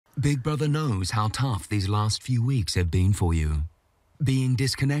Big Brother knows how tough these last few weeks have been for you. Being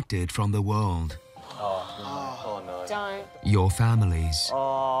disconnected from the world. Oh no. Don't. Your families.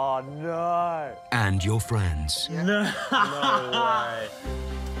 Oh no. And your friends. No. No way.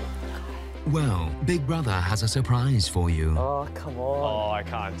 Well, Big Brother has a surprise for you. Oh, come on. Oh, I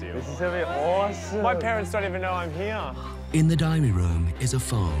can't deal. This is gonna be awesome. My parents don't even know I'm here. In the diary room is a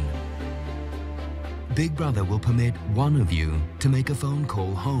phone. Big Brother will permit one of you to make a phone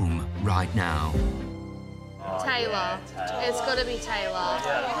call home right now. Taylah. It's got to be Taylah.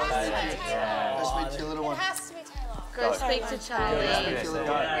 Go speak to your little one. It has to be Taylah. Go speak to Charlie.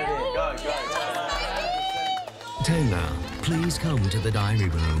 Go. Taylah, please come to the diary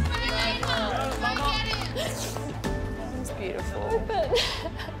room. It's beautiful.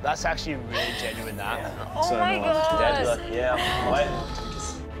 That's actually really genuine, that. Oh my God. Yeah. Wait.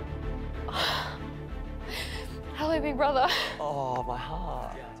 Hello, Big Brother. Oh, my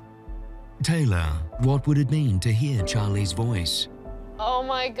heart. Taylah, what would it mean to hear Charlie's voice? Oh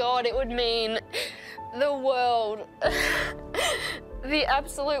my God, it would mean the world. The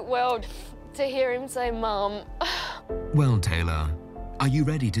absolute world to hear him say, Mum. Well, Taylah, are you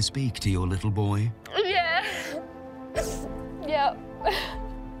ready to speak to your little boy? Yeah. Yep.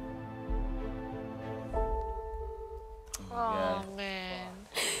 Oh, man.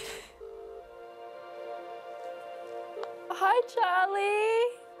 Hi,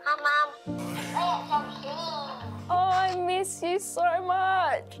 Charlie. Hi, Mom. Oh, I miss you so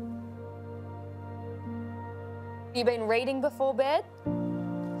much. You been reading before bed? No.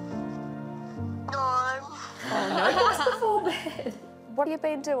 Oh, no, what's before bed? What have you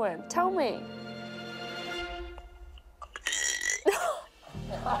been doing? Tell me.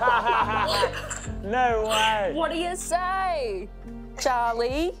 No way. What do you say,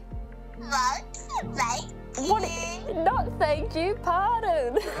 Charlie? What? Right? What? Not thank you,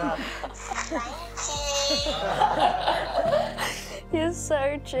 pardon. Thank you. You're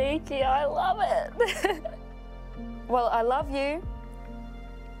so cheeky, I love it. Well, I love you.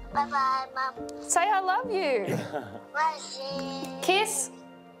 Bye-bye, Mom. Say I love you. Bye. Kiss.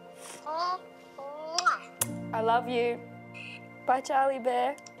 I love you. Bye, Charlie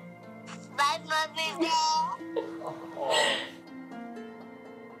Bear. Bye, Mommy Bear.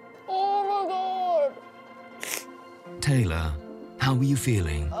 Oh my God. Taylah, how are you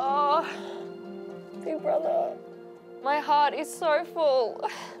feeling? Oh, Big Brother. My heart is so full.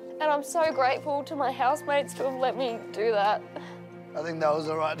 And I'm so grateful to my housemates to have let me do that. I think that was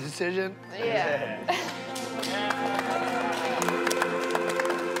the right decision. Yeah.